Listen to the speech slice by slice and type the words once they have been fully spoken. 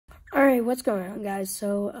Hey, what's going on, guys?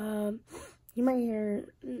 So, you might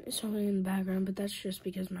hear something in the background, but that's just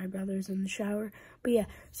because my brother's in the shower. But yeah,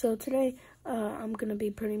 so today, I'm gonna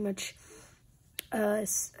be pretty much,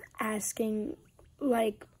 asking,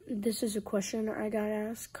 like, this is a question I got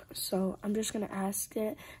asked, so I'm just gonna ask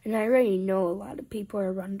it. And I already know a lot of people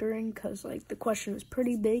are wondering, because, like, the question is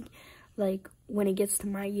pretty big, like, when it gets to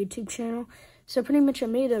my YouTube channel. So pretty much I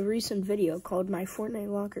made a recent video called My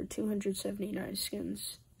Fortnite Locker 279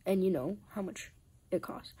 Skins. And you know how much it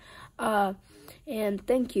costs. And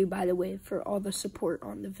thank you, by the way, for all the support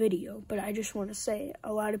on the video. But I just want to say,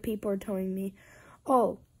 a lot of people are telling me,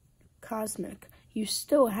 oh, Cosmic, you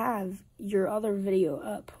still have your other video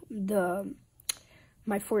up,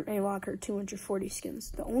 My Fortnite Locker 240 skins.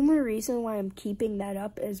 The only reason why I'm keeping that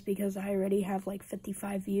up is because I already have like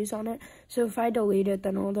 55 views on it. So if I delete it,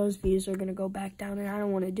 then all those views are going to go back down, and I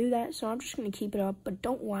don't want to do that. So I'm just going to keep it up, but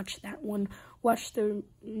don't watch that one. Watch the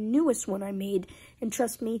newest one I made, and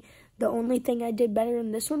trust me, the only thing I did better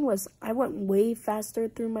in this one was I went way faster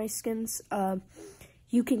through my skins.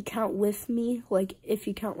 You can count with me, like if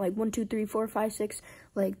you count like 1, 2, 3, 4, 5, 6,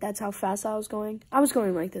 like that's how fast I was going. I was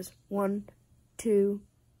going like this: 1, 2,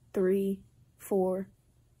 3, 4,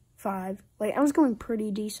 5. Like, I was going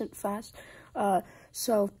pretty decent fast.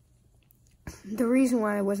 So the reason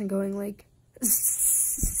why I wasn't going like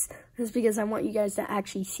is because I want you guys to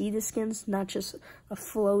actually see the skins, not just a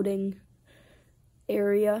floating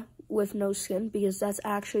area with no skin, because that's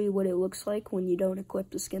actually what it looks like when you don't equip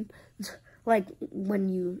the skin. Like, when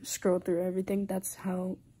you scroll through everything, that's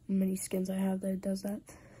how many skins I have that it does that.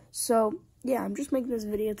 So yeah, I'm just making this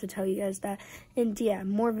video to tell you guys that. And yeah,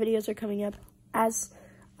 more videos are coming up as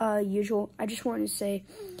usual. I just wanted to say,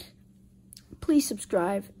 please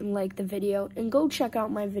subscribe and like the video, and go check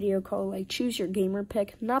out my video called like Choose Your Gamer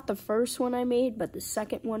Pick. Not the first one I made, but the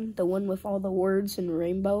second one, the one with all the words and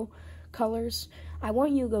rainbow colors. I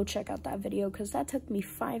want you to go check out that video, because that took me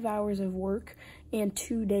 5 hours of work and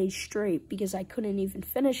 2 days straight, because I couldn't even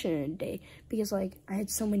finish it in a day, because like I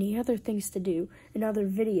had so many other things to do and other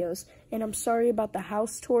videos. And I'm sorry about the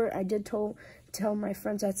house tour. I did tell my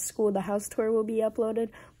friends at school the house tour will be uploaded,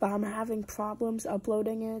 but I'm having problems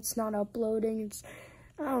uploading it. It's not uploading.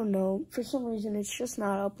 I don't know, for some reason it's just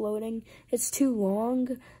not uploading. It's too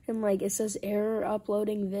long, and like it says error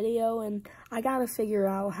uploading video, and I gotta figure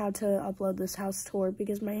out how to upload this house tour,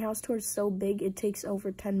 because my house tour is so big it takes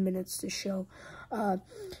over 10 minutes to show,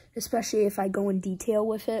 especially if I go in detail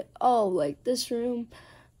with it. Oh, like this room,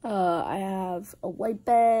 I have a white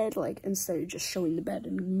bed, like instead of just showing the bed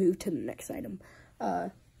and move to the next item.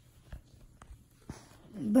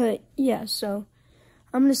 But yeah, so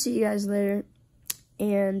I'm gonna see you guys later.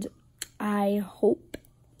 And I hope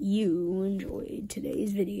you enjoyed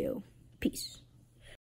today's video. Peace.